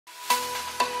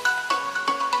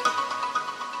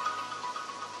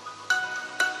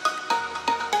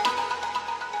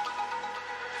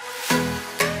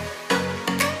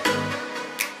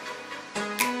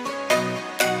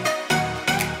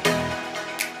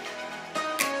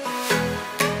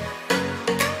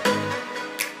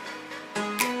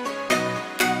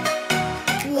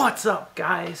What's up,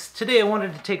 guys? Today I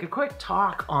wanted to take a quick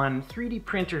talk on 3D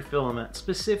printer filament,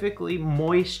 specifically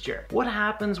moisture. What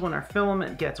happens when our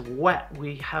filament gets wet?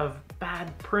 We have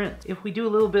bad print. If we do a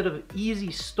little bit of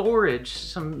easy storage,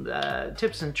 some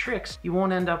tips and tricks, you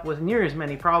won't end up with near as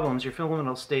many problems. Your filament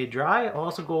will stay dry. I'll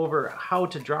also go over how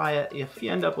to dry it if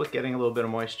you end up with getting a little bit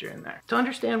of moisture in there. To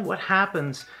understand what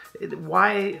happens,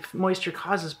 why moisture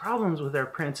causes problems with our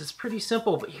prints, it's pretty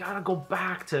simple, but you gotta go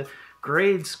back to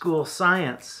grade school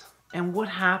science. And what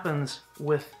happens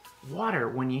with water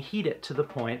when you heat it to the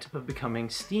point of becoming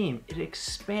steam? It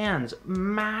expands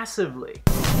massively.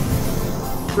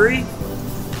 3,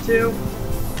 2,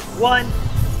 1.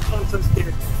 Oh, I'm so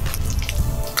scared.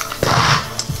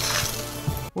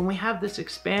 When we have this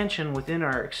expansion within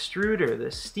our extruder,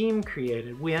 this steam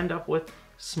created, we end up with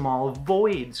small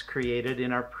voids created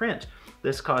in our print.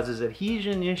 This causes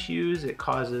adhesion issues, it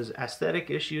causes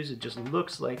aesthetic issues, it just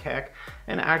looks like heck,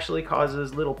 and actually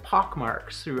causes little pock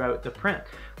marks throughout the print.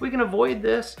 We can avoid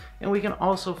this, and we can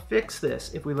also fix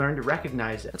this if we learn to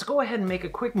recognize it. Let's go ahead and make a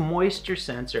quick moisture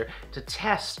sensor to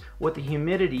test what the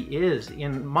humidity is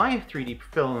in my 3D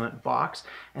filament box,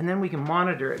 and then we can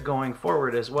monitor it going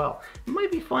forward as well. It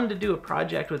might be fun to do a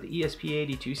project with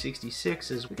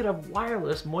ESP8266 as we could have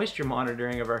wireless moisture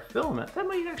monitoring of our filament. That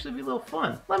might actually be a little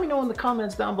fun. Let me know in the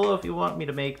comments down below if you want me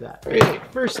to make that. All right,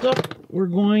 first up, we're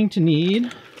going to need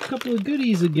a couple of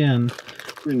goodies again.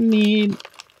 We're going to need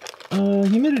a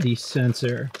humidity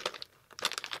sensor.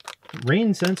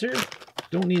 Rain sensor,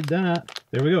 don't need that.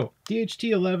 There we go.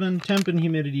 DHT11 temp and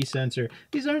humidity sensor.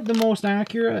 These aren't the most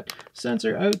accurate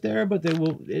sensor out there, but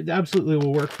it absolutely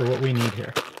will work for what we need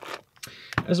here.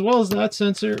 As well as that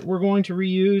sensor, we're going to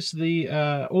reuse the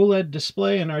OLED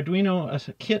display and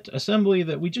Arduino kit assembly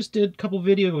that we just did a couple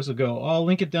videos ago. I'll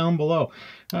link it down below.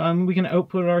 We can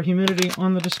output our humidity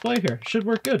on the display here. Should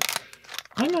work good.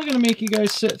 I'm not going to make you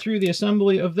guys sit through the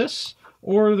assembly of this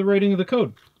or the writing of the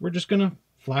code. We're just going to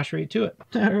flash right to it.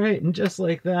 All right, and just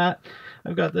like that,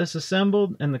 I've got this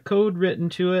assembled and the code written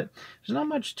to it. There's not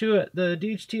much to it. The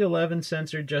DHT11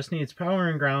 sensor just needs power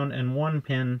and ground and one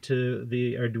pin to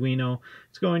the Arduino.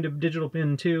 It's going to digital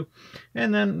pin 2.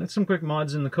 And then some quick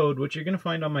mods in the code, which you're going to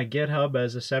find on my GitHub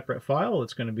as a separate file.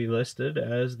 It's going to be listed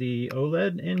as the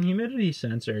OLED and humidity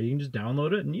sensor. You can just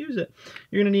download it and use it.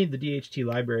 You're going to need the DHT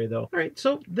library though. All right,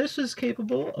 so this is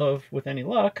capable of, with any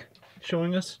luck,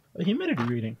 showing us a humidity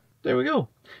reading. There we go.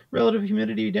 Relative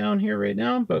humidity down here right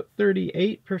now, about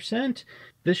 38%.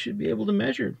 This should be able to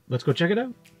measure. Let's go check it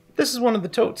out. This is one of the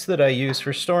totes that I use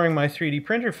for storing my 3D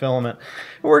printer filament.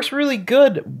 It works really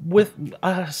good with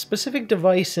a specific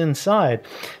device inside.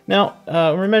 Now,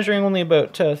 we're measuring only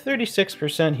about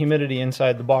 36% humidity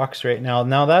inside the box right now.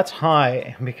 Now that's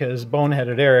high because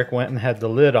boneheaded Eric went and had the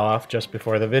lid off just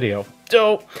before the video.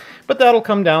 But that'll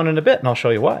come down in a bit and I'll show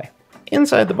you why.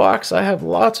 Inside the box, I have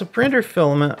lots of printer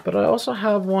filament, but I also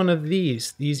have one of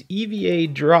these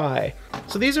Eva-Dry.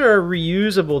 So these are a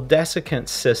reusable desiccant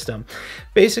system.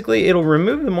 Basically, it'll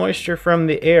remove the moisture from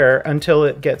the air until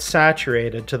it gets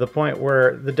saturated to the point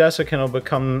where the desiccant will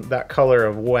become that color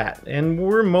of wet. And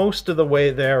we're most of the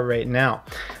way there right now.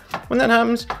 When that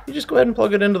happens, you just go ahead and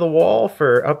plug it into the wall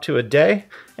for up to a day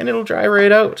and it'll dry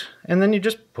right out. And then you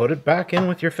just put it back in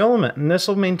with your filament and this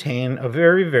will maintain a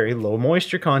very, very low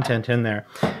moisture content in there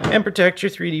and protect your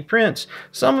 3D prints.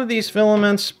 Some of these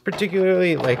filaments,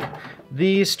 particularly like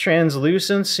these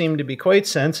translucents, seem to be quite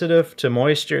sensitive to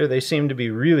moisture. They seem to be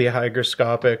really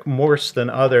hygroscopic, worse than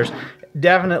others.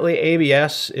 Definitely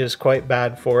ABS is quite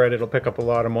bad for it. It'll pick up a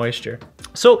lot of moisture.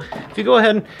 So if you go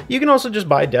ahead and you can also just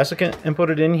buy desiccant and put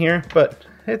it in here, but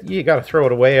you got to throw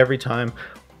it away every time.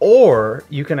 Or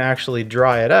you can actually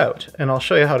dry it out, and I'll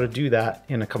show you how to do that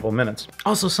in a couple minutes.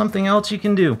 Also, something else you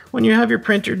can do. When you have your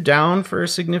printer down for a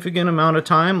significant amount of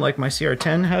time, like my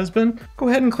CR10 has been, go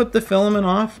ahead and clip the filament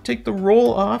off, take the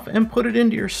roll off, and put it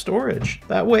into your storage.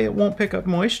 That way it won't pick up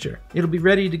moisture. It'll be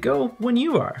ready to go when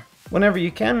you are. Whenever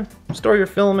you can, store your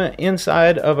filament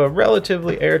inside of a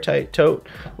relatively airtight tote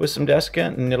with some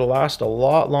desiccant and it'll last a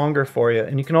lot longer for you.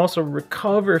 And you can also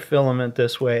recover filament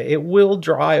this way. It will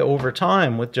dry over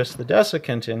time with just the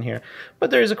desiccant in here,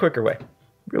 but there is a quicker way.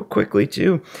 Real quickly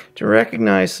too, to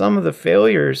recognize some of the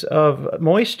failures of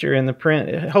moisture in the print,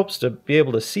 it helps to be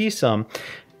able to see some.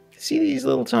 See these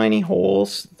little tiny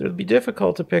holes? They'll be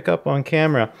difficult to pick up on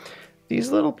camera.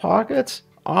 These little pockets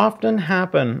often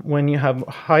happen when you have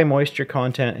high moisture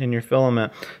content in your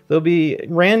filament. They'll be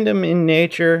random in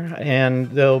nature and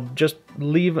they'll just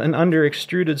leave an under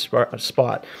extruded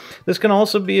spot. This can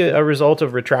also be a result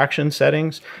of retraction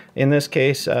settings. In this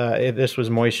case, this was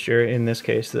moisture in this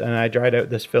case, and I dried out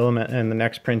this filament and the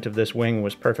next print of this wing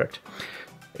was perfect.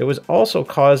 It was also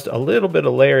caused a little bit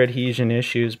of layer adhesion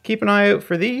issues. Keep an eye out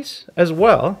for these as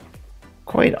well.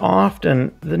 Quite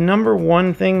often, the number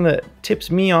one thing that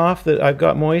tips me off that I've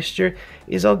got moisture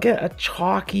is I'll get a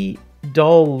chalky,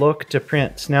 dull look to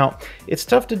prints. Now, it's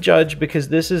tough to judge because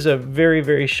this is a very,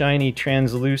 very shiny,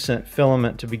 translucent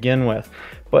filament to begin with.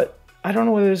 But I don't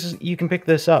know whether you can pick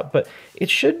this up, but it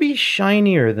should be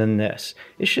shinier than this.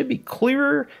 It should be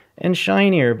clearer and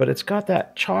shinier, but it's got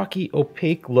that chalky,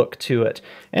 opaque look to it.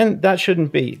 And that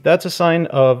shouldn't be. That's a sign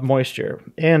of moisture.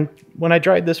 And when I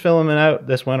dried this filament out,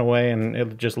 this went away and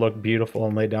it just looked beautiful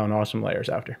and laid down awesome layers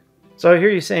after. So I hear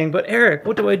you saying, but Eric,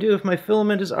 what do I do if my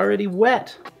filament is already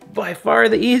wet? By far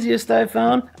the easiest I've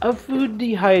found, a food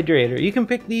dehydrator. You can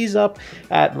pick these up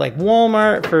at like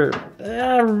Walmart for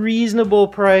a reasonable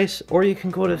price, or you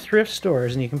can go to thrift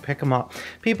stores and you can pick them up.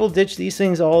 People ditch these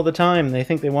things all the time. They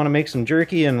think they want to make some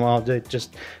jerky, and well, it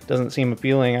just doesn't seem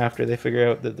appealing after they figure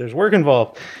out that there's work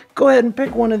involved. Go ahead and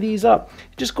pick one of these up.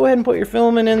 Just go ahead and put your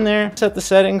filament in there, set the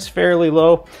settings fairly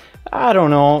low. I don't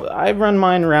know, I run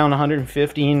mine around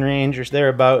 115 range or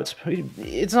thereabouts.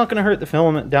 It's not going to hurt the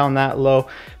filament down that low,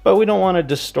 but we don't want to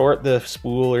distort the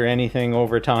spool or anything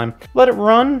over time. Let it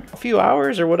run a few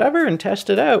hours or whatever and test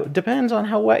it out. Depends on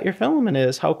how wet your filament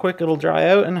is, how quick it'll dry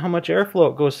out, and how much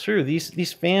airflow it goes through.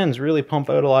 These fans really pump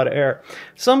out a lot of air.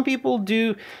 Some people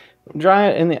do dry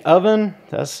it in the oven.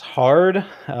 That's hard,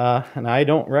 and I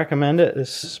don't recommend it.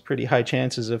 This is pretty high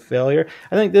chances of failure.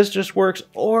 I think this just works.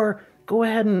 Or go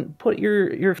ahead and put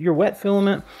your wet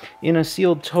filament in a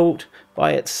sealed tote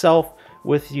by itself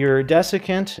with your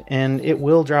desiccant, and it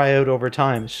will dry out over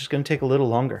time. It's just going to take a little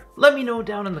longer. Let me know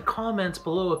down in the comments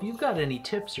below if you've got any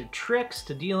tips or tricks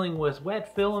to dealing with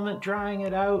wet filament, drying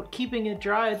it out, keeping it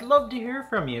dry. I'd love to hear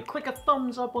from you. Click a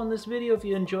thumbs up on this video if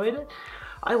you enjoyed it.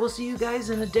 I will see you guys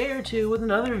in a day or two with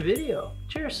another video.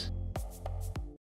 Cheers!